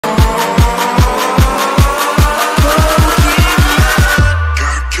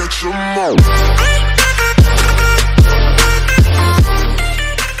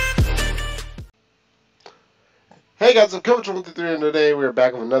What's up, Coach 123, and today we're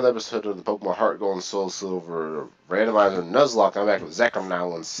back with another episode of the Pokemon Heart Gold and Soulsilver Randomizer Nuzlocke. I'm back with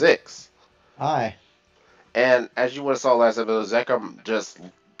Zekrom916. Hi. And as you would have saw last episode, Zekrom just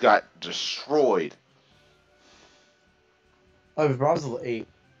got destroyed. Oh, the Bronze level 8.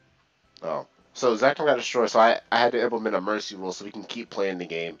 Oh. So Zekrom got destroyed, so I had to implement a mercy rule so we can keep playing the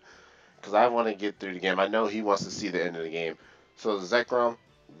game. Because I want to get through the game. I know he wants to see the end of the game. So Zekrom,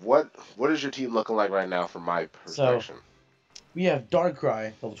 what is your team looking like right now from my perspective? We have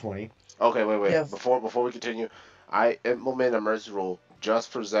Darkrai, level 20. Okay, wait. Yeah. Before we continue, I implement a mercy rule just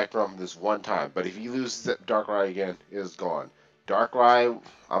for Zekrom this one time. But if he loses Darkrai again, it is gone. Darkrai,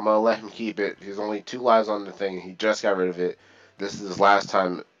 I'm gonna let him keep it. He's only 2 lives on the thing. He just got rid of it. This is his last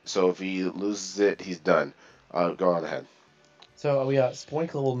time. So if he loses it, he's done. Go on ahead. So we got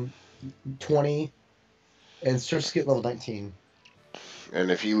Spoink level 20 and Surskit level 19.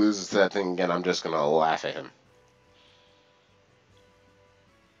 And if he loses that thing again, I'm just gonna laugh at him.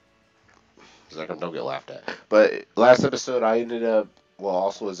 Zekrom don't get laughed at. But last episode, I ended up, well,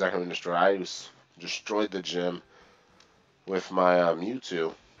 also with Zekrom Destroy, I destroyed the gym with my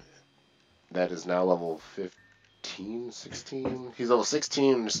Mewtwo. That is now level 15, 16. He's level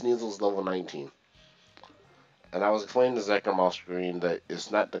 16, and Sneasel's level 19. And I was explaining to Zekrom off screen that it's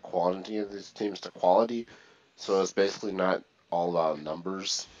not the quantity of this team, it's the quality. So it's basically not all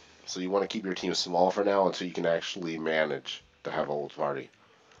numbers. So you want to keep your team small for now until you can actually manage to have a whole party.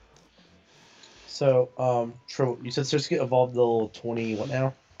 So, you said Surskit evolved level 20, what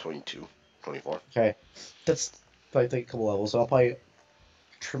now? 22, 24. Okay. That's like a couple levels, so I'll probably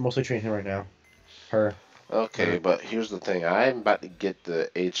mostly train him right now. Her. Okay, but here's the thing. I'm about to get the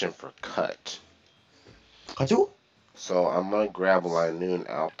HM for cut. Katu? So I'm gonna grab Linoon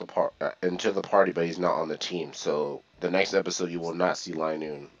out into the party, but he's not on the team. So the next episode you will not see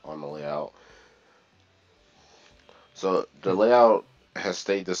Linoon on the layout. So the layout has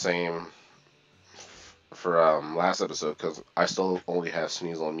stayed the same for last episode because I still only have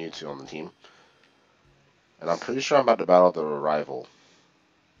Sneasel and Mewtwo on the team, and I'm pretty sure I'm about to battle the rival.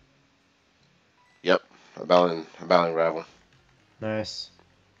 Yep, I'm battling rival. Nice.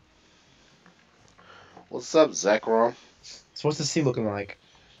 What's up, Zekrom? So what's the scene looking like?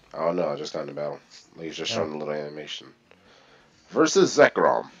 I don't know. I just got in the battle. Like he's just Oh. showing a little animation. Versus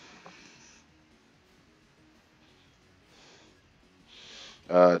Zekrom.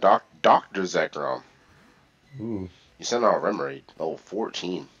 Dr. Zekrom. Ooh. You sent out Remoraid, level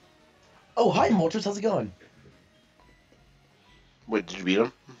 14. Oh, hi, Moltres. How's it going? Wait, did you beat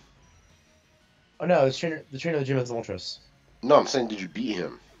him? Oh, no, the trainer of the gym is Moltres. No, I'm saying, did you beat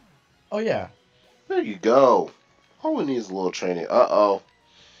him? Oh, yeah. There you go. All we need is a little training. Uh-oh.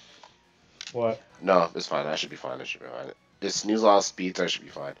 What? No, it's fine. I should be fine. It's Nuzlocke speeds. I should be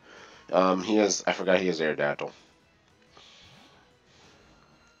fine. I forgot he has Aerodactyl.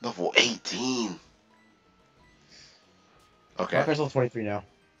 Level 18. Okay. Darkrai's level 23 now.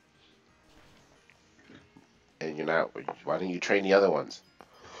 And you're not. Why didn't you train the other ones?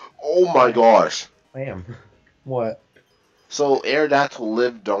 Oh my gosh. I am. What? So Aerodactyl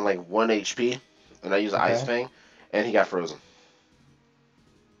lived on like 1 HP, and I used Ice Fang, and he got frozen.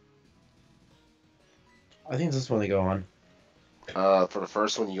 I think this is when they go on. For the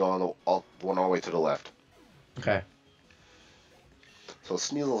first one, you go on the one all the way to the left. Okay. So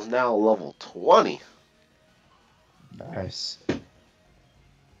Sneasel is now level 20. Nice.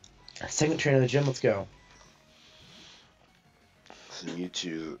 Second trainer of the gym, let's go. So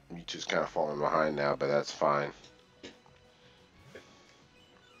Mewtwo's kind of falling behind now, but that's fine.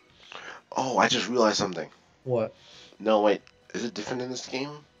 Oh, I just realized something. What? No, wait. Is it different in this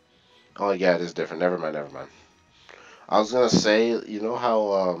game? Oh, yeah, it is different. Never mind. I was gonna say, you know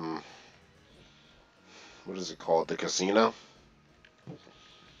how, what is it called? The casino?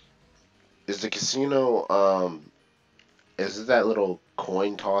 Is the casino, is it that little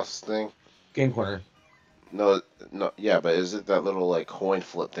coin toss thing? Game corner. No, yeah, but is it that little, like, coin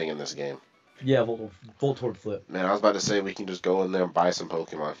flip thing in this game? Yeah, Voltorb flip. Man, I was about to say we can just go in there and buy some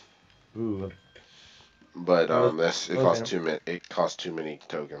Pokemon. Ooh. But, it costs too many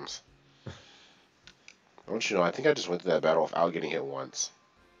tokens. Don't you know, I think I just went through that battle without getting hit once.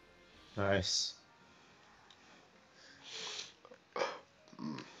 Nice.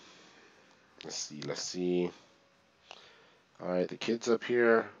 Let's see. Alright, the kid's up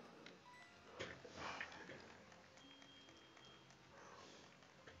here.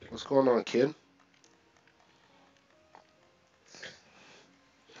 What's going on, kid?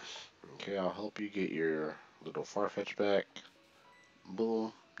 Okay, I'll help you get your little Farfetch back.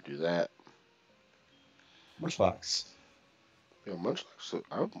 Boom. Do that. Munchlax. Yo, Munchlax.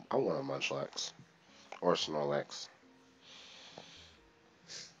 I want a Munchlax. Or Snorlax.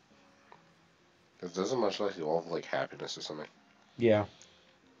 It doesn't much like the all of like happiness or something. Yeah.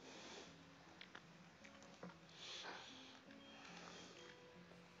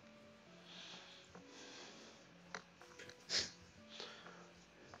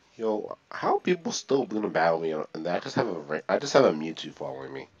 Yo, how are people still gonna battle me? And I just have a Mewtwo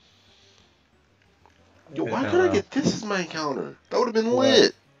following me. Yo, I why don't couldn't I know. get this as my encounter? That would have been What?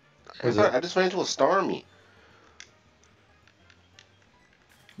 lit. What is it? I just ran into a Starmie.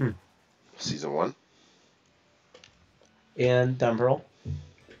 Hmm. Season 1? And Dumbril.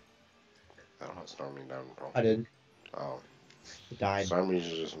 I don't have Starmie down, bro. I did. Oh. It died. Starmie is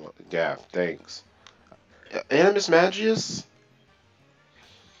just... Yeah, thanks. Animus Magius?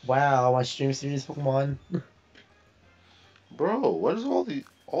 Wow, my stream series Pokemon. Bro, what is all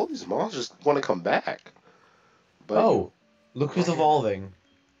these monsters want to come back? But Oh, look who's okay. evolving.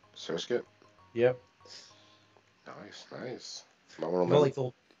 Surskit? Yep. Nice, nice. Might want You got to like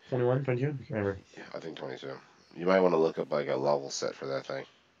the 21, 22? I can't remember. yeah, I think 22. You might want to look up like a level set for that thing.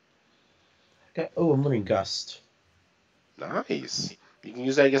 Okay. Oh, I'm learning Gust. Nice. You can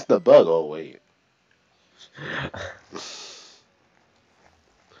use that against the bug. Oh wait. What's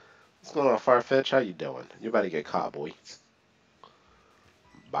going on, Farfetch? How you doing? You about to get caught, boy.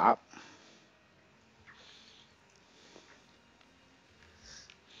 Bop.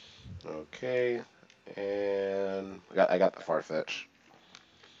 Okay. And I got the Farfetch.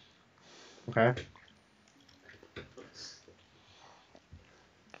 Okay.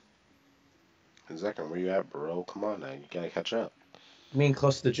 Zekrom, where you at, bro? Come on now, you gotta catch up. I'm getting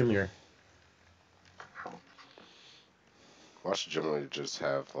close to the gym leader. Watch the gym leader just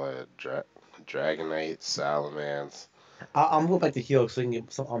have like a Dragonite, Salamence. I'm going back to heal so I can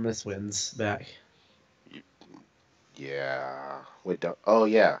get some ominous wins back. Yeah. Wait, don't, oh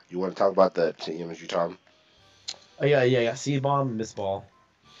yeah. You want to talk about the image you Tom? Oh, yeah, yeah, yeah. Seed Bomb, Miss Ball.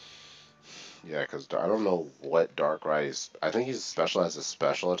 Yeah, because I don't know what Darkrai is. I think he's special as a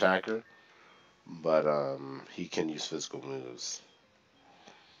special attacker, but he can use physical moves.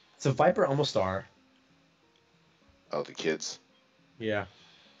 So Viper almost star. Oh, the kids. Yeah.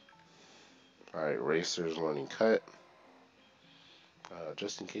 All right, Racer's learning cut.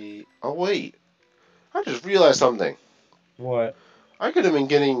 Just in case. Oh wait, I just realized something. What? I could have been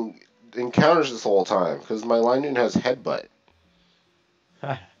getting encounters this whole time because my Linoon has headbutt.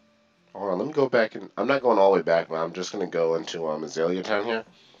 Hold on, let me go back and I'm not going all the way back, but I'm just gonna go into Azalea Town here.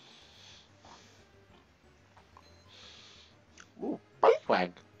 Ooh, bite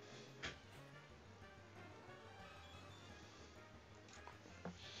wag.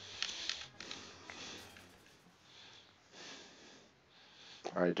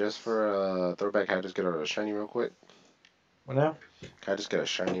 All right, just for throwback, can I just get a shiny real quick? What now? Can I just get a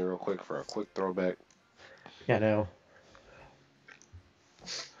shiny real quick for a quick throwback? Yeah, no.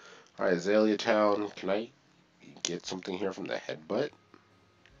 All right, Azalea Town. Can I get something here from the headbutt?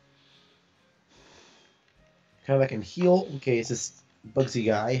 Kind of like in heal in case this Bugsy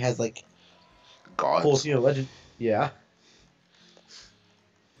guy has like full, Gods. legend. Yeah.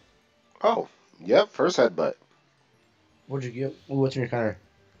 Oh, yep, first headbutt. What'd you get? What's in your counter?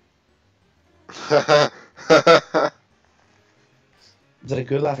 Is that a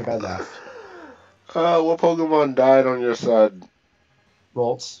good laugh or bad laugh? What Pokemon died on your side?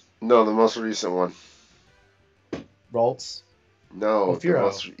 Rolts. No, the most recent one. Rolts. Oh, No, the Furo.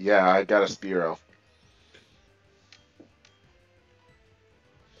 most. Yeah, I got a Spearow.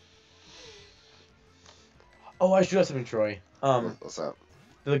 Oh, I should have something, Troy. What's up?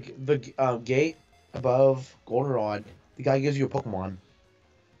 The gate above Goldenrod, the guy gives you a Pokemon.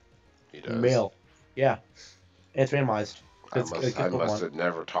 He In does. mail. Yeah. And it's randomized. It's I gift must Pokemon. have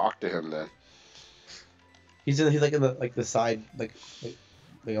never talked to him then. He's like in the side like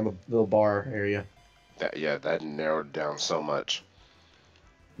on the little bar area. That narrowed down so much.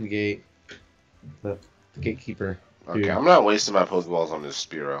 The gate. The, the gatekeeper. Okay, Dude. I'm not wasting my Pokeballs on this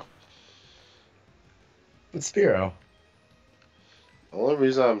Spearow. But Spearow. The only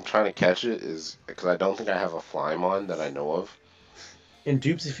reason I'm trying to catch it is because I don't think I have a Flymon that I know of. And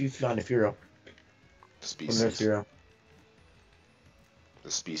dupes if you find a Furo. From their Species. Furo. The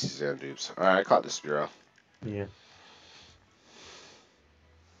species and dupes. Alright, I caught the Spearow. Yeah.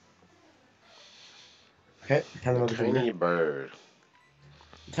 Okay, time The another gym. tiny bird.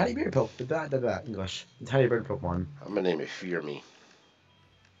 Tiny bird Poke. English. The tiny bird Pokemon. I'm gonna name it Fear Me.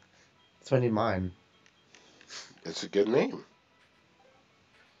 That's what I need mine. It's a good name.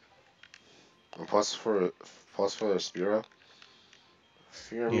 And plus for a Spearow.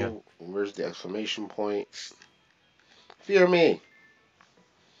 Fear Yeah. me. Where's the exclamation point? Fear me,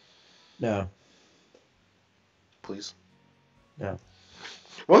 No. please. No.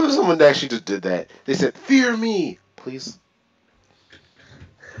 What if someone actually just did that? They said, "Fear me, please."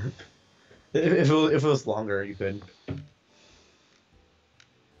 If it was longer, you could. All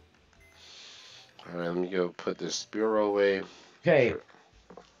right, let me go put this Spearow away. Okay. Sure.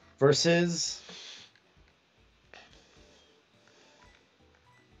 Versus.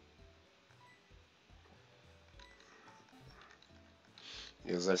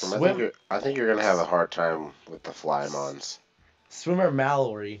 Yeah, Zekrom, Swim. I think you're gonna have a hard time with the Flymons. Swimmer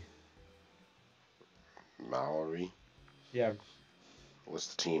Mallory. Mallory, Yeah. what's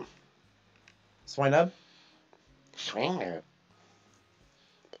the team? Swinub. Swinger.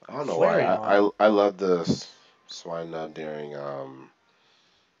 I don't know why. Flareon. I love the Swine Nut during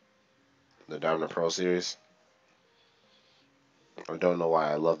the Diamond Pro series. I don't know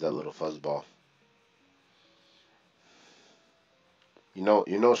why I love that little fuzzball. You know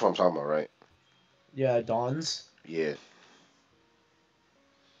what I'm talking about, right? Yeah. Dawns. Yeah.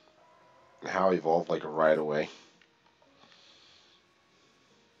 How it evolved like right away.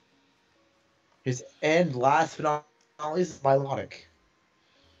 His end, last but not least, is Milotic.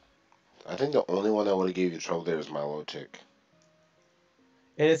 I think the only one that would have gave you trouble there is Milotic.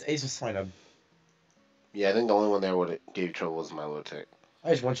 And it's Ace of Swinub. Yeah, I think the only one there would have gave you trouble was Milotic. I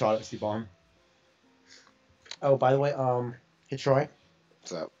just one shot at Steve Bomb. Oh, by the way, hey Troy,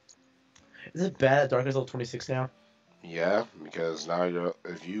 What's up? is it bad that Dark is level 26 now? Yeah, because now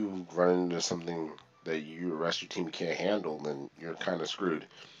if you run into something that you the rest of your team can't handle, then you're kind of screwed.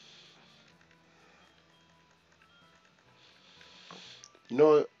 You know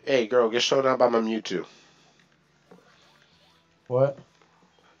what? Hey, girl, get showed down by my Mewtwo. What?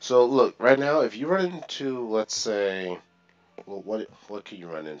 So look, right now, if you run into, let's say, well, what can you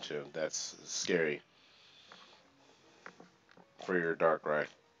run into that's scary for your Darkrai?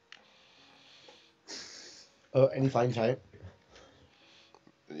 Oh, any flying type?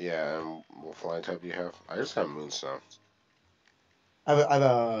 Yeah, and what flying type do you have? I just have Moonstone. I have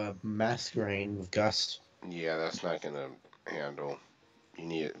a Masquerain with Gust. Yeah, that's not gonna handle. You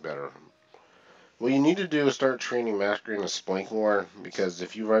need it better. What you need to do is start training Masquerain and Splink more, because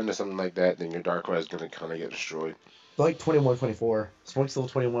if you run into something like that, then your Darkrai is gonna kind of get destroyed. They're like 21, 24. Smoke's level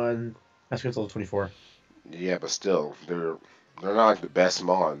 21. Masquerain's level 24. Yeah, but still, they're not like the best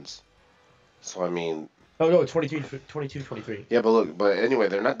Mons. So I mean, Oh no, 22, 22, 23. yeah, but look, but anyway,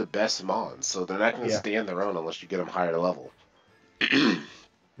 they're not the best Mons, so they're not gonna Yeah, stand their own unless you get them higher level.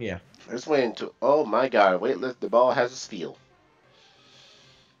 yeah. Just wait until. Oh my god, wait, the ball has a steal.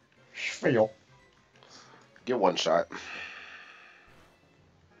 Fail. Get one shot.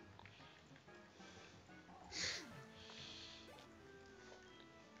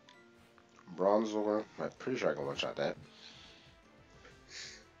 Bronzor. I'm pretty sure I can one shot that.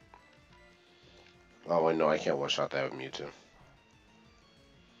 Oh, wait, no, I can't one shot that with Mewtwo.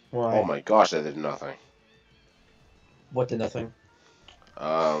 Oh Why? my gosh, that did nothing. What did nothing?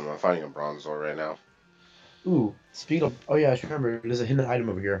 I'm fighting a Bronzor right now. Ooh, speaking of. Oh yeah, I should remember. There's a hidden item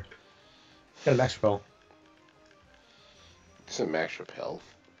over here. Got a Max Repel. It's a Max Repel.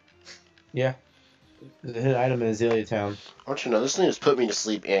 Yeah. There's a hidden item in Azalea Town. Don't you know, this thing has put me to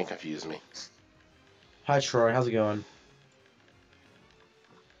sleep and confused me. Hi Troy, how's it going?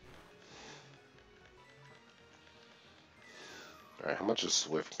 Alright, how much is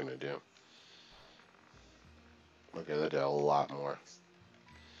Swift gonna do? Okay, that did a lot more.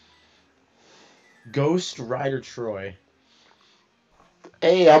 Ghost Rider Troy.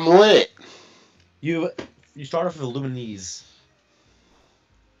 Hey, I'm lit! You you start off with Luminese.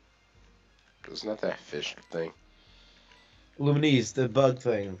 It's not that fish thing. Luminese, the bug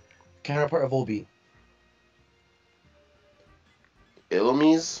thing. Counterpart of Volbeat.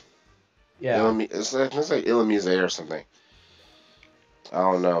 Illumise? Yeah. It's like Illumise or something. I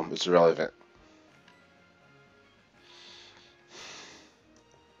don't know. It's irrelevant.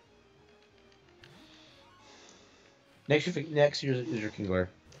 Next year is your Kingler.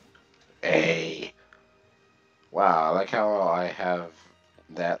 Hey! Wow, I like how I have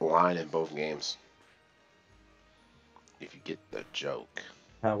that line in both games. If you get the joke.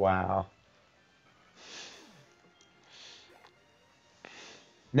 Oh wow.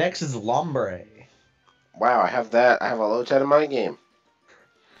 Next is Lombre. Wow, I have that. I have a low chat in my game.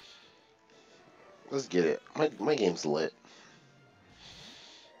 Let's get it. My game's lit.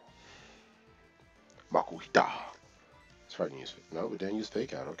 Makuhita. It's hard to use. No, we didn't use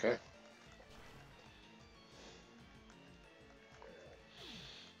fake out. Okay.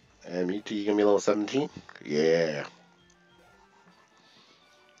 And me too. You gonna be level 17? Yeah.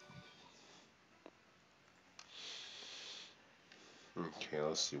 Okay,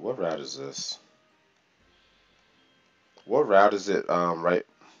 let's see. What route is this? What route is it? Right.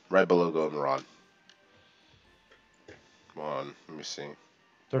 right below goldenrod. Come on, let me see.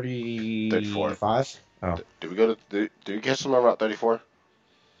 34. 35? Oh. Did we go to? Did we catch them around 34?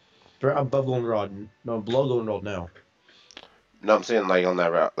 Above goldenrod. No, below goldenrod now. No, I'm saying like on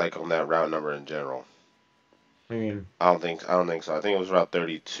that route, like on that route number in general. I mean, I don't think so. I think it was around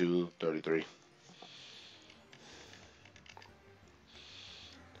 32, 33.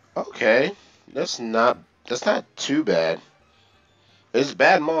 Okay, that's not too bad. It's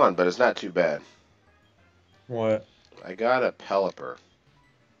bad mon, but it's not too bad. what? I got a Pelipper.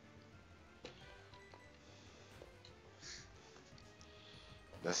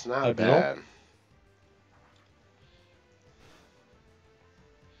 That's A not beetle? bad.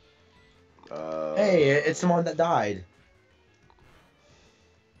 Hey, it's the one that died.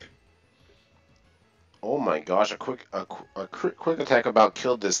 Oh my gosh! A quick attack about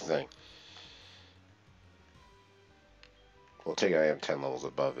killed this thing. Well, take it. I am 10 levels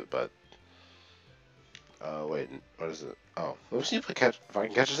above it, but wait, what is it? Oh, let me see if I can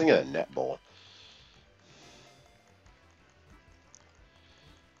catch this thing in a net bowl.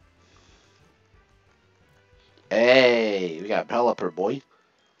 Hey, we got Pelipper, boy.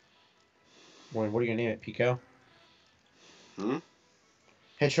 What are you gonna name it? Pico? Hmm.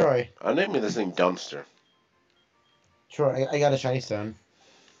 Hey, Troy. I'm naming this thing Dumpster. Troy, I got a shiny stone.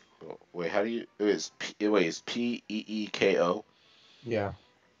 Wait, how do you? It's Peeko. Yeah.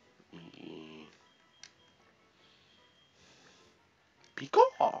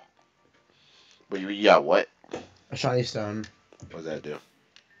 Peeko. But you got what? A shiny stone. What does that do?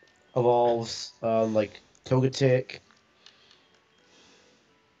 Evolves, like, Togetic.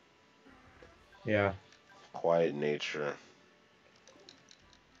 Yeah. Quiet nature.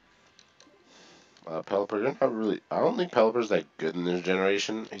 Pelipper, you're not really. I don't think Pelipper's that good in this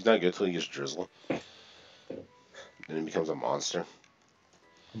generation. He's not good till he gets Drizzle. Then he becomes a monster.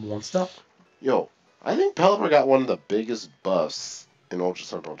 Monster? Yo, I think Pelipper got one of the biggest buffs in Ultra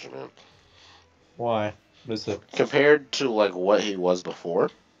Sun Ultraman. Why? What is it? Compared to like what he was before.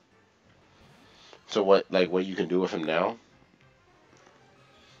 So what you can do with him now.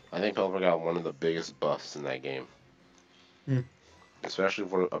 I think Pelipper got one of the biggest buffs in that game. Hmm. Especially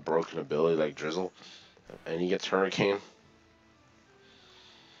for a broken ability like Drizzle. And he gets Hurricane.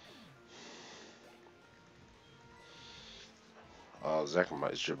 Oh,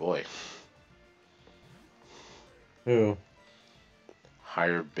 Zekrom is your boy. Who?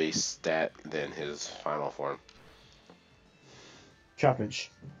 Higher base stat than his final form. Trapinch.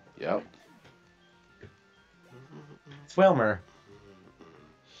 Yep. Swelmer.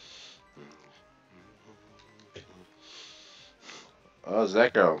 Oh,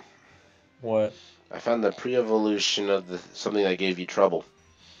 Zekrom. What? I found the pre-evolution of something that gave you trouble.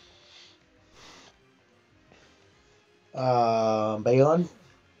 Balon?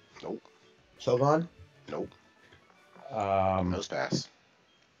 Nope. Shogun? Nope. Um, Nose pass.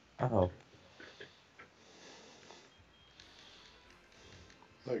 oh.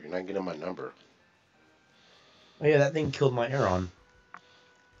 No, you're not getting my number. Oh yeah, that thing killed my Aeron.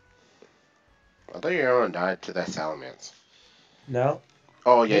 I thought your arrow died to that Salamence. No?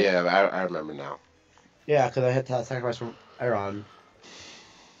 Oh, It? yeah, I remember now. Yeah, because I had to sacrifice from Aeron.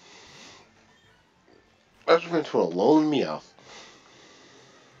 I just went to a lone meow.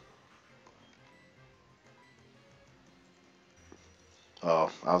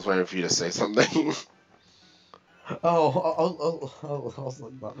 Oh, I was waiting for you to say something. I was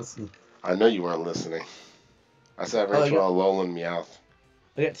like, not listening. I know you weren't listening. I said I Oh, ran to a Alolan Meowth.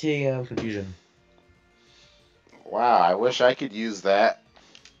 I got TAM confusion. Wow, I wish I could use that.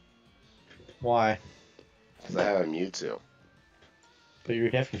 Why? Because I have a Mewtwo. But you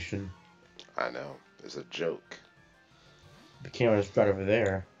have confusion. I know. It's a joke. The camera's right over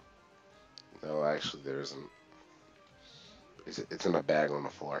there. No, actually, there isn't. It's in a bag on the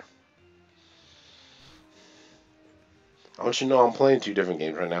floor. I want you to know I'm playing 2 different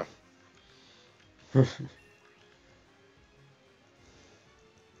games right now. There's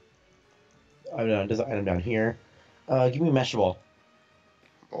an item down here. Give me a Master Ball.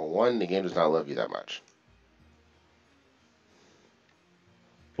 Well, 1, the game does not love you that much.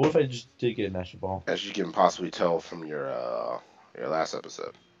 What if I just did get a Master Ball? As you can possibly tell from your last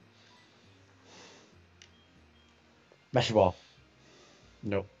episode. Master Ball.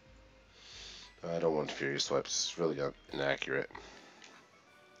 Nope. I don't want Furious Swipes. It's really inaccurate.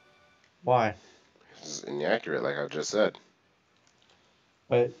 Why? It's inaccurate, like I just said.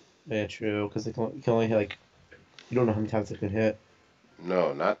 But, yeah, true, because you can only hit, like, you don't know how many times it can hit.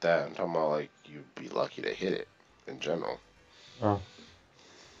 No, not that. I'm talking about, like, you'd be lucky to hit it in general. Oh.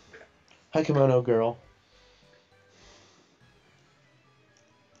 Hi, Kimono Girl.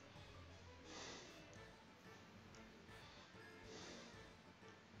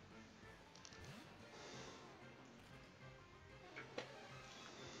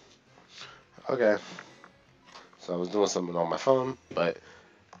 Okay. So I was doing something on my phone, but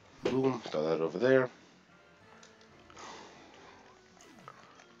boom, throw that over there.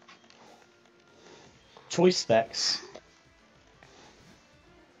 Choice specs.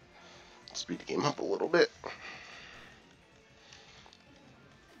 Speed the game up a little bit.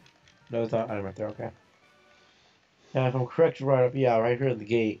 No, it's not item right there. Okay. Now, if I'm correct, right up, yeah, right here at the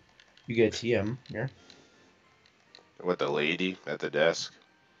gate, you get a TM here. With the lady at the desk.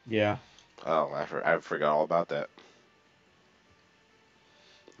 Yeah. Oh, I forgot all about that.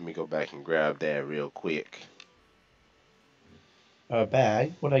 Let me go back and grab that real quick.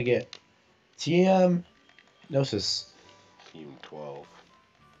 Bag. What'd I get? TM. Gnosis. Team 12.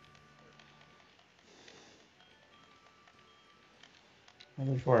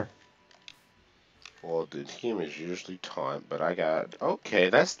 I'm sure. Well, the team is usually taunt, but I got...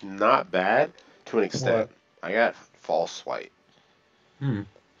 Okay, that's not bad to an extent. What? I got false swipe. Hmm.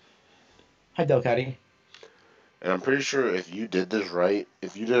 Hi, Delcatty. And I'm pretty sure if you did this right,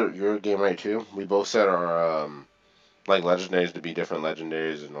 if you did your game right too, we both set our like legendaries to be different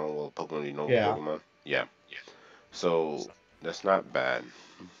legendaries and normal Pokemon be normal Yeah. Pokemon. Yeah. So that's not bad.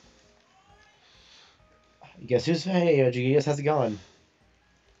 Guess who's hey, GS, how's it going?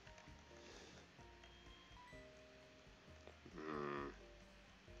 Mm,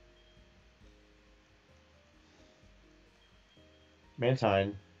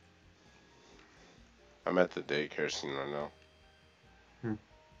 Mantine. I'm at the daycare scene right now. Hmm.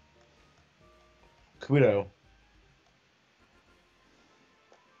 Kudo.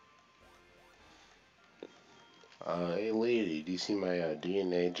 Hey lady, do you see my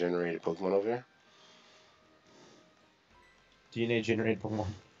DNA generated Pokemon over here? DNA generated Pokemon.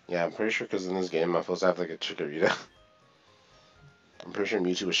 Yeah, I'm pretty sure because in this game I'm supposed to have like a Chikorita. I'm pretty sure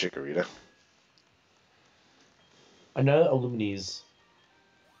Mewtwo was Chikorita. Another Illuminis.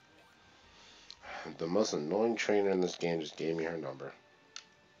 The most annoying trainer in this game just gave me her number.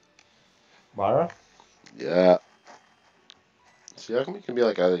 Lara? Yeah. See, how come it can be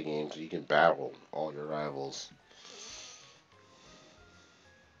like other games where you can battle all your rivals?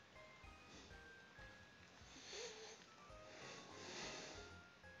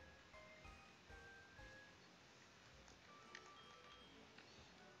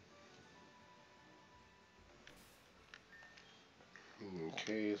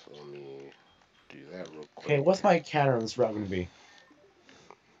 Okay, so let me do that real Okay, quick. what's my counter on this route gonna be?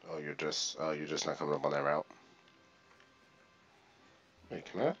 You're just not coming up on that route. Wait,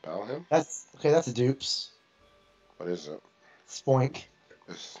 can I battle him? That's okay, that's a dupes. What is it? Spoink.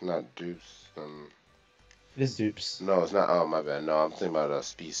 It's not Deuce. It is dupes. No, it's not. Oh, my bad. No, I'm thinking about a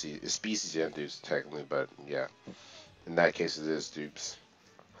species. It's species and Deuce technically, but yeah. In that case, it is Dupes.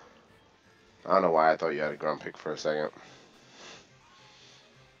 I don't know why I thought you had a grunt pick for a second.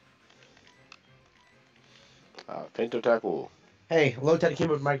 Feint tackle. Hey, low tech came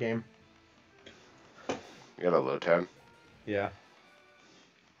with my game. You got a low 10. Yeah.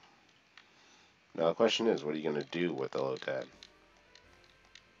 Now the question is, what are you gonna do with the low 10?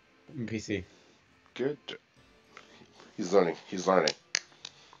 PC. Good. He's learning. He's learning.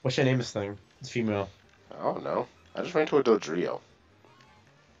 What should I name this thing? It's female. I don't know. I just ran into a Dodrio.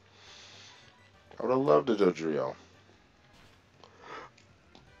 I would have loved a Dodrio.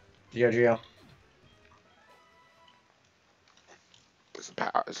 Geo.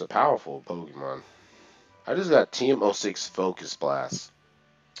 It's a powerful Pokemon. I just got Team 06 Focus Blast.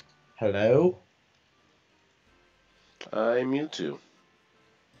 Hello? Mewtwo.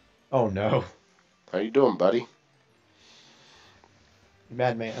 Oh no. How you doing, buddy?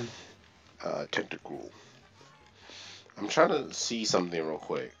 Madman. Tentacool. I'm trying to see something real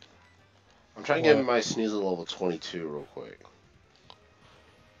quick. I'm trying to get What? my Sneasel level 22 real quick.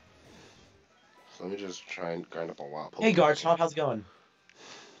 So let me just try and grind up a lot. Hey Garchomp, how's it going?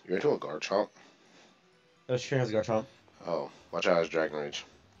 You're into a Garchomp? Those trainers Garchomp. Oh, watch out, it's Dragon Rage.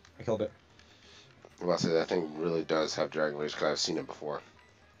 I killed it. I'm about to say, that thing really does have Dragon Rage because I've seen it before.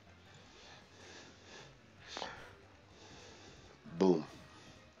 Boom.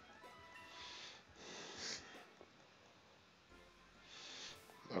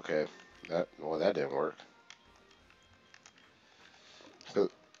 Okay, that didn't work.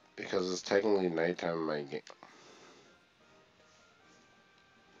 Because it's technically nighttime in my game.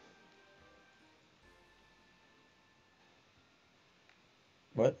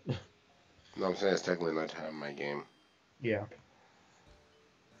 What? No, I'm saying it's technically nighttime in my game. Yeah.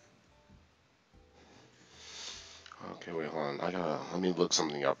 Okay, wait, hold on. Let me look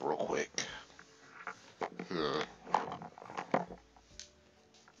something up real quick. Hmm.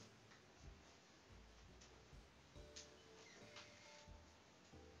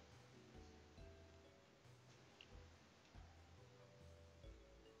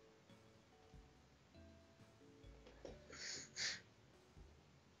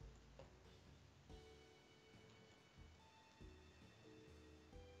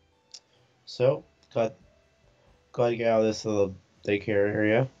 So, glad to get out of this little daycare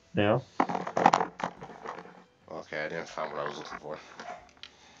area now. Okay, I didn't find what I was looking for.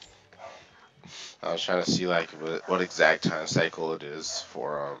 I was trying to see like what exact time cycle it is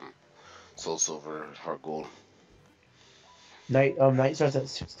for Soulsilver Heart Gold. Night starts at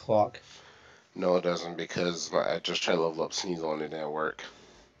 6 o'clock. No, it doesn't because I just tried to level up Sneasel and it didn't work.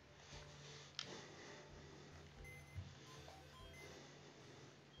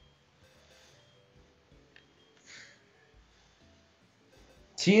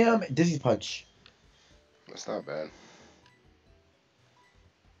 TM Dizzy Punch. That's not bad.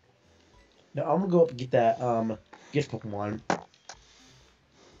 Now I'm gonna go up and get that gift Pokemon.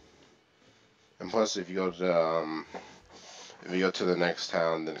 And plus, if you go to the next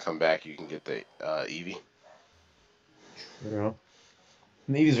town, then come back, you can get the Eevee. True.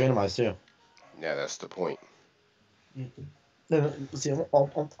 And Eevee's randomized too. Yeah, that's the point. Then see,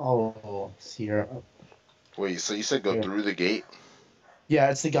 see here. Wait, so you said go Here. through the gate Yeah,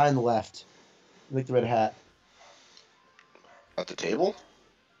 it's the guy on the left, like the red hat. at the table?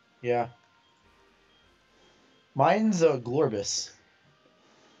 Yeah, mine's a Glorbus.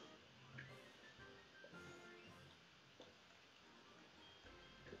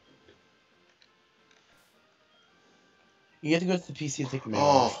 You have to go to the PC and take the mail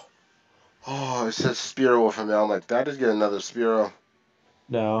off. Oh, oh, it says Spearow with a mail. I'm like, did I just get another Spearow?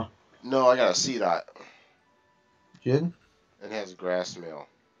 No, No, I got a C-Dot. Jid? It has grass mail.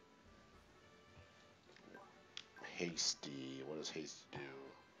 Hasty. What does Hasty do?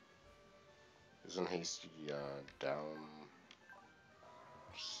 Isn't Hasty down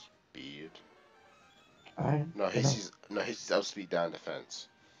speed? I No, don't know. Hasty's up speed, down defense.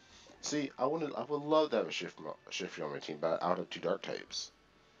 See, I would love to have a Shift on my team, but out of two dark types.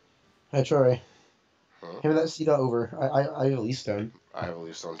 Hey, Troy. Huh? Hand me that seat over. I have a leaf stone. I have a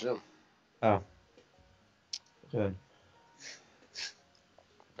Leaf Stone Gym. Oh, good.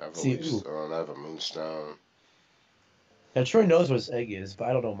 I have a See, Leaf ooh. Stone. I have a Moonstone. And Troy knows what his egg is, but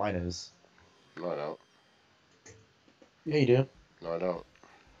I don't know what mine is. No, I don't. Yeah, you do. No, I don't.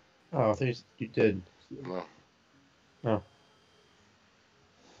 Oh, I thought you did. No. Oh.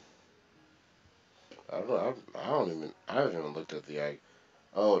 I don't know. I haven't even looked at the egg.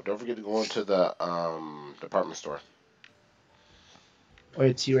 Oh, don't forget to go into the department store. Oh,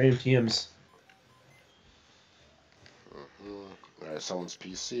 it's random TMs. Alright, someone's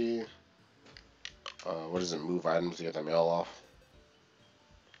PC. What does it move items to get the mail off?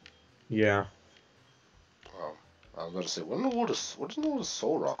 Yeah. Oh, I was about to say, what is the world of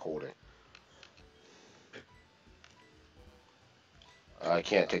Soul Rock holding? I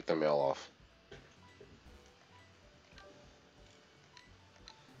can't take the mail off.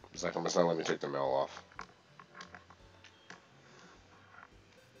 It's like it's not letting me take the mail off.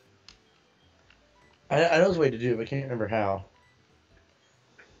 I know there's a way to do it, but I can't remember how.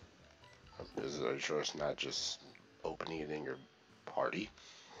 Are you sure it's not just opening it in your party?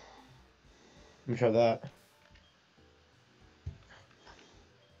 Let me try that.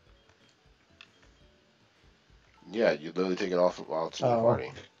 Yeah, you literally take it off while it's in your Oh.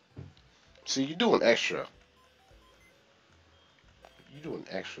 party. See, you're doing extra. You're doing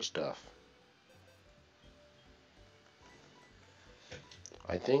extra stuff.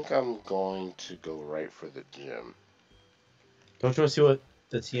 I think I'm going to go right for the gym. Don't you want to see what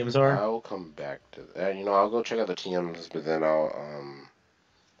the TMs are? I'll come back to that. I'll go check out the TMs, but then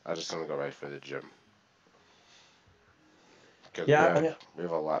I just gonna go right for the gym because Yeah, I mean, we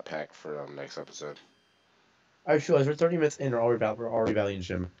have a lot packed for next episode. I just realized we're 30 minutes in, we're already valuing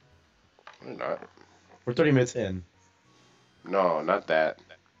gym. We're not. We're 30 minutes in. No, not that.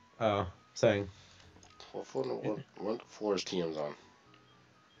 Oh, saying. What floor is TMs on?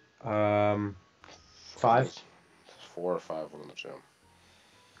 Um, I think 5. it's 4 or 5 on the gym.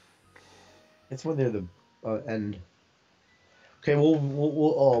 It's when they're the end. Okay,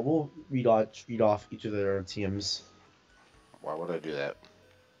 we'll read off each of their TMs. Why would I do that?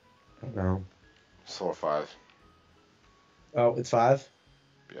 I don't know. It's 4 or 5. Oh, it's 5.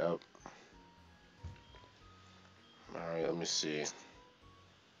 Yep. All right, let me see.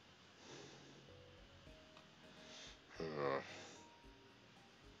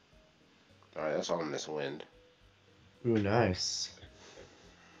 All right, that's Ominous Wind. Ooh, nice.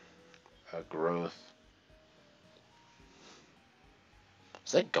 Growth.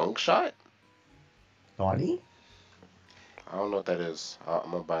 Is that Gunk Shot? Naughty. I don't know what that is.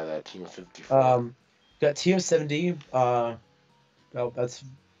 I'm gonna buy that Team 54. Got TM 70. Oh, that's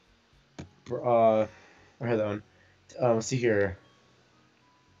I had that one. Let's see here.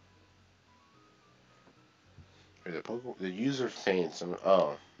 The user faints.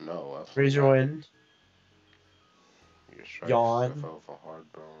 Oh, No, absolutely Razor not. Wind. Your strikes if Yawn. of a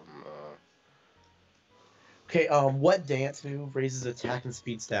hard bone. Okay, what dance move raises attack and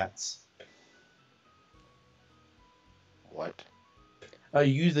speed stats? What? The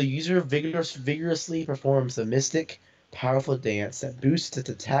user vigorously performs the mystic, powerful dance that boosts its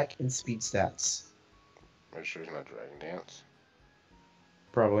attack and speed stats. Are you sure it's not Dragon Dance?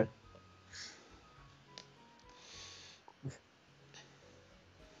 Probably.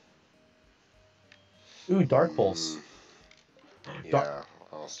 Ooh, Dark Hmm. Pulse. Dark. Yeah,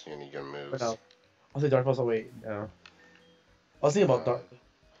 I don't see any good Or moves. no, I'll say Dark Pulse. Oh wait, no. I was thinking about Uh,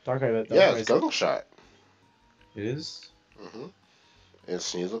 Dark Eye, but Dark yeah, it's Eye Gun Shot. it is. Mm-hmm. And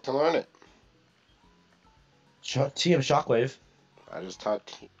Sneasel can learn it. TM Shockwave. I just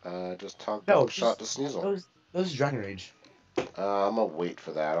taught No, Gunk Shot just to Sneasel. those is Dragon Rage. I'm gonna wait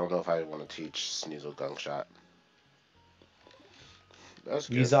for that. I don't know if I want to teach Sneasel Gunk Shot. That's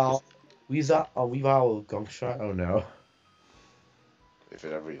good. Weavile Gunk Shot. Oh no. If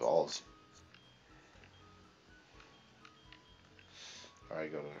it ever evolves.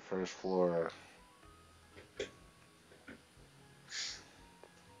 Alright, go to the first floor.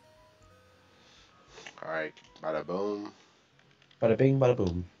 Alright, bada boom. Bada bing, bada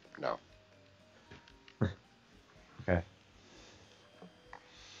boom. No. Okay.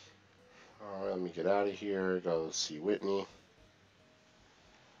 Alright, let me get out of here. Go see Whitney.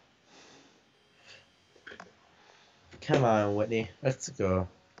 Come on, Whitney. Let's go.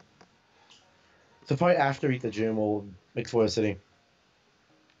 So probably after we eat the gym, we'll make Florida City.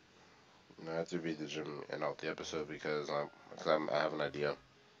 I have to be the gym and out the episode because I have an idea.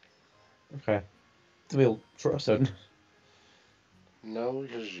 Okay. It's a real short episode. No,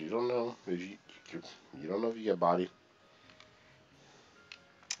 because you don't know if you don't know if you get body.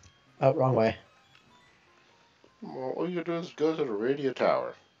 Oh, wrong way. Well, all you gotta do is go to the radio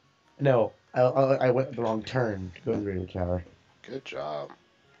tower. No, I went the wrong turn to go to the radio tower. Good job.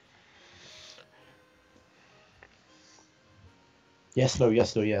 Yes, no,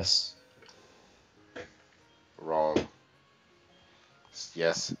 yes, no, yes. Wrong.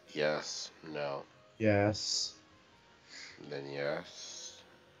 Yes, yes, no. Yes. And then yes,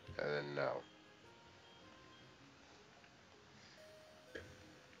 and then no.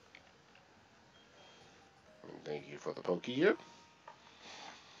 And thank you for the pokey here.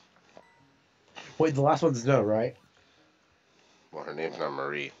 Wait, the last one's no, right? Well, her name's not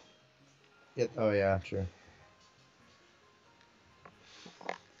Marie. Yeah. Oh yeah, sure.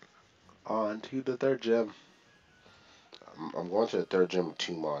 On to the third gym. I'm going to the third gym with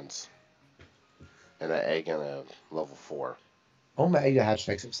 2 months. And an egg and a level 4. Oh my, egg hatch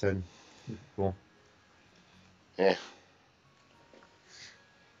next episode. Cool. Eh,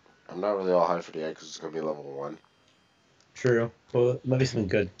 I'm not really all high for the egg because it's going to be level 1. True. Well, it might be something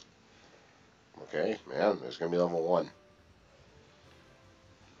good. Okay, man, it's going to be level 1.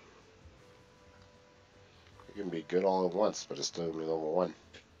 It can be good all at once, but it's still going to be level 1.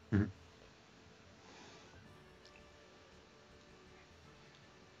 Mm-hmm.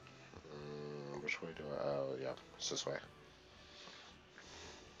 Which way do I... Oh, yeah, it's this way.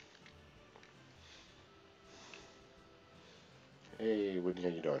 Hey, Whitney, how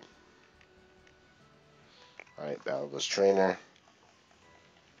you doing? Alright, battle this trainer.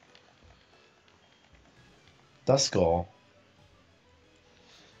 Duskull.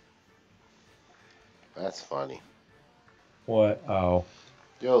 That's funny. What? Oh.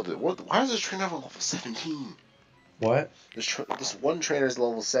 Yo, why does this trainer have a level 17? What? This one trainer is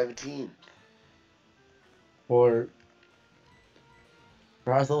level 17. Or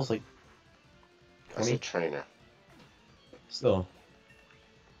Browse level's like That's a 20. trainer. Still.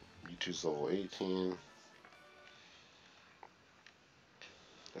 Mewtwo's level 18.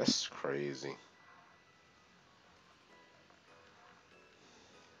 That's crazy.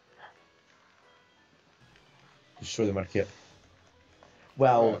 Destroy the Mudkip. Yeah,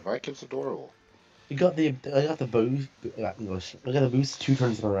 Well, my kid's adorable. I got the boost. English. I got the boost 2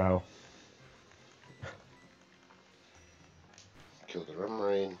 turns in a row. Kill the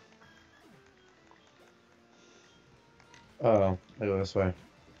Remoraid. Oh, I go this way.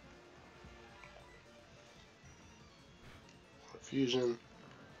 Fusion.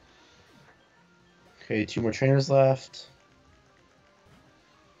 Okay, 2 more trainers left.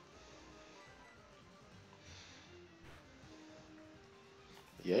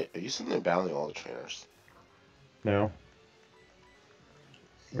 Yeah, are you sitting there battling all the trainers? No.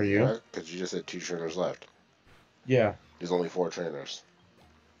 Are you? Yeah, because you just had 2 trainers left. Yeah. There's only 4 trainers.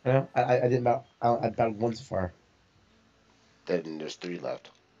 I know. I didn't battle. I battled one so far. Then there's 3 left.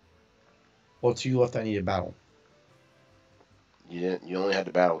 Well, 2 left I need to battle. You didn't. You only had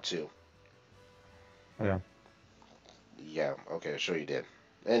to battle 2. I know. Yeah. Okay. Sure you did.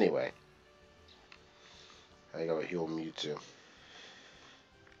 Anyway, I gotta heal Mewtwo.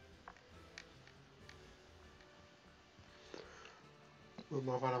 Boom.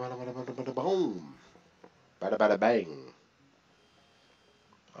 Bada bada bang.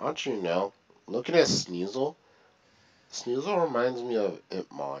 Don't you know? Looking at Sneasel, Sneasel reminds me of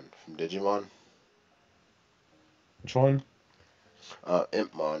Impmon from Digimon. Which one?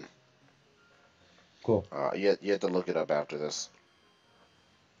 Impmon. Cool. You have to look it up after this.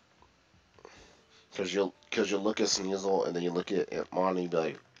 Cause you'll look at Sneasel and then you look at Impmon and you be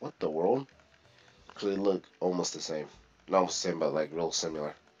like, what the world? Cause they look almost the same. Not almost the same, but like real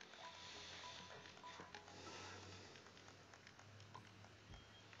similar.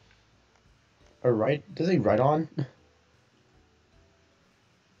 Or right? Does he right on?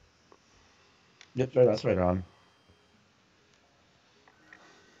 Yep, that's right on.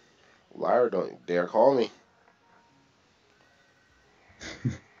 Liar, don't dare call me.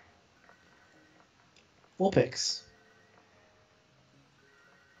 Full picks.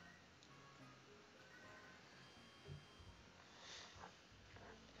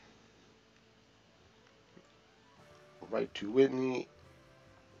 Right to Whitney.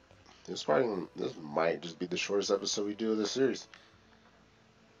 This might just be the shortest episode we do of this series.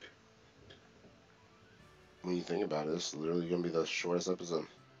 When you think about it, this is literally gonna be the shortest episode.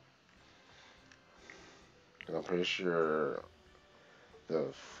 And I'm pretty sure the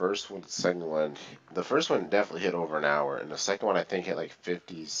first one, the second one, the first one definitely hit over an hour, and the second one I think hit like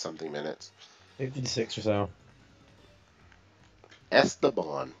 50 something minutes. 56 or so.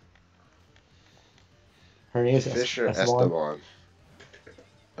 Esteban. Her name is Fisher Esteban. Esteban.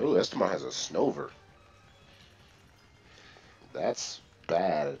 Oh, Esteban has a Snover. That's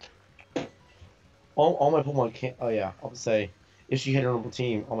bad. All my Pokemon can't. Oh yeah, I'll say if she had a normal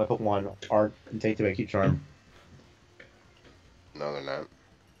team, all my Pokemon are taken by Cute Charm. No, they're not.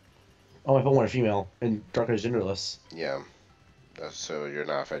 All my Pokemon are female, and Darker is genderless. Yeah. So you're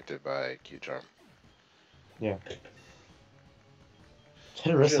not affected by Q-Charm. Yeah.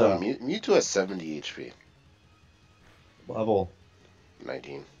 You know, Terrorissa Mewtwo has 70 HP. level.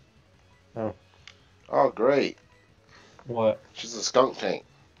 19. Oh. Oh, great. What? She's a skunk tank.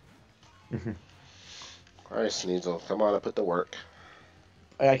 Mhm. Alright, Sneasel, come on, I put the work.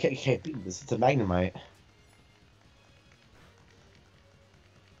 I can't beat this. It's a Magnemite.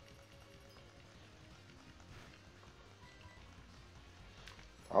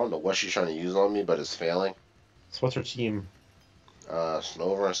 I don't know what she's trying to use on me, but it's failing. So what's her team?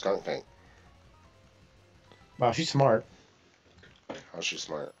 Snover and skunk tank. Wow, she's smart. How's she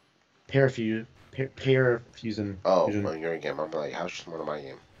smart? Pair fusion. Oh, Fusion. well, you're in game. I'm like, how's she smart in my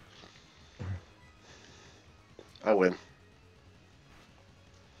game? I win.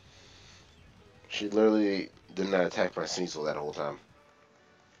 She literally did not attack my Sneasel that whole time.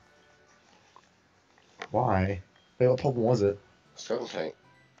 Why? Wait, what Pokemon was it? Skunk tank.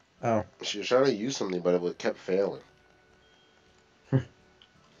 Oh. She was trying to use something, but it kept failing. Do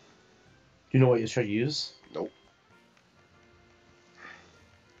you know what you should use? Nope.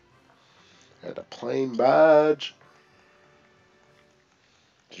 Had a plain badge.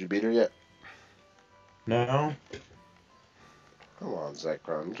 Did you beat her yet? No. Come on,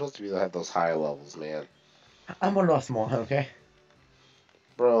 Zekrom. You're supposed to have those high levels, man. I'm one off small, okay?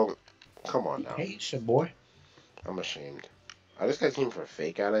 Bro, come on now. Hey, shit, boy. I'm ashamed. I just got team for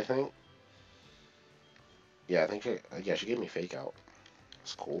fake out, I think. Yeah, I think she gave me fake out.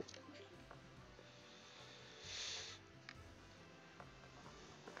 That's cool.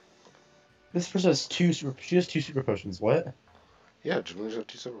 This person has she has 2 super potions. What? Yeah, Julian's got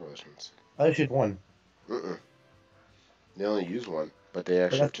 2 super potions. I thought she had 1. Mm-mm. They only use 1, but they But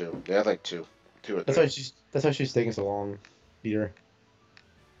actually have 2. They have like 2. 2 or 3. that's why she's taking so long. Beat her.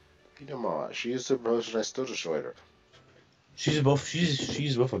 You know, Ma, she used super potion, I still destroyed her. She's both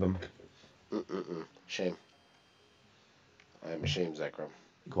of them. Mm-mm-mm. Shame. I am ashamed, Zekrom.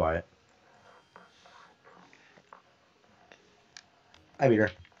 Be quiet. I beat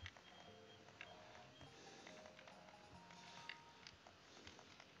her.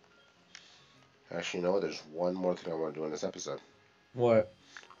 Actually, you know what? There's one more thing I want to do in this episode. What?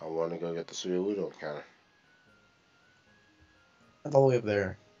 I want to go get the Suyuudo encounter. That's all the way up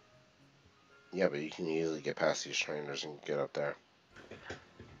there. Yeah, but you can easily get past these trainers and get up there.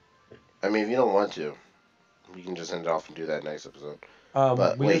 I mean, if you don't want to, we can just end it off and do that next episode.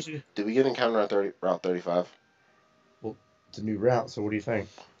 But wait, did we get encounter on Route 35? Well, it's a new route, so what do you think?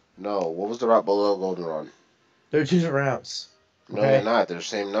 No, what was the route below Goldenrod? They're 2 different routes. No, they're not. They're the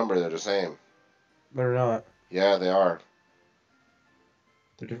same number. They're the same. They're not. Yeah, they are.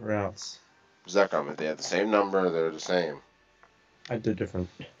 They're different routes. Zekrom, if they have the same number, they're the same. They're different.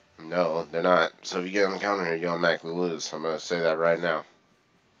 No, they're not. So if you get on the counter here, you automatically lose. I'm going to say that right now.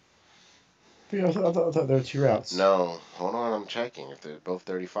 Yeah, I thought there were 2 routes. No, hold on, I'm checking. If they're both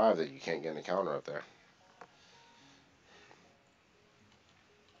 35, that you can't get an encounter up there.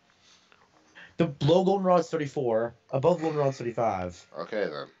 The below goldenrod's 34. Above goldenrod's 35. Okay,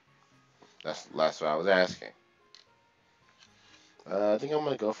 then. That's what I was asking. I think I'm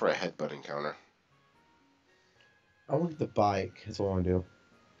going to go for a headbutt encounter. I want the bike. That's what I want to do.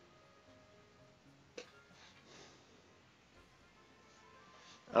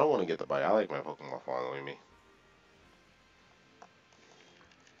 I don't want to get the bite. I like my Pokemon following me.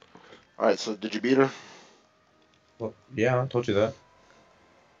 Alright, so did you beat her? Well, yeah, I told you that.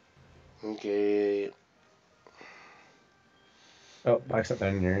 Okay. Oh, I accept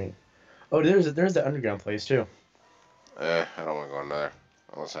that in here. Oh, there's the underground place too. I don't want to go in there.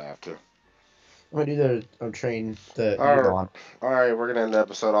 Unless I have to. I'm gonna do the train the Alright, Elon. we're going to end the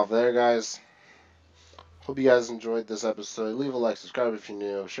episode off there, guys. Hope you guys enjoyed this episode. Leave a like, subscribe if you're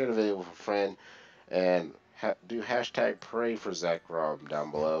new, share the video with a friend, and do hashtag pray for Zekrom down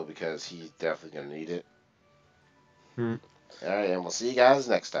below because he's definitely going to need it. Alright, and we'll see you guys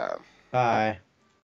next time. Bye.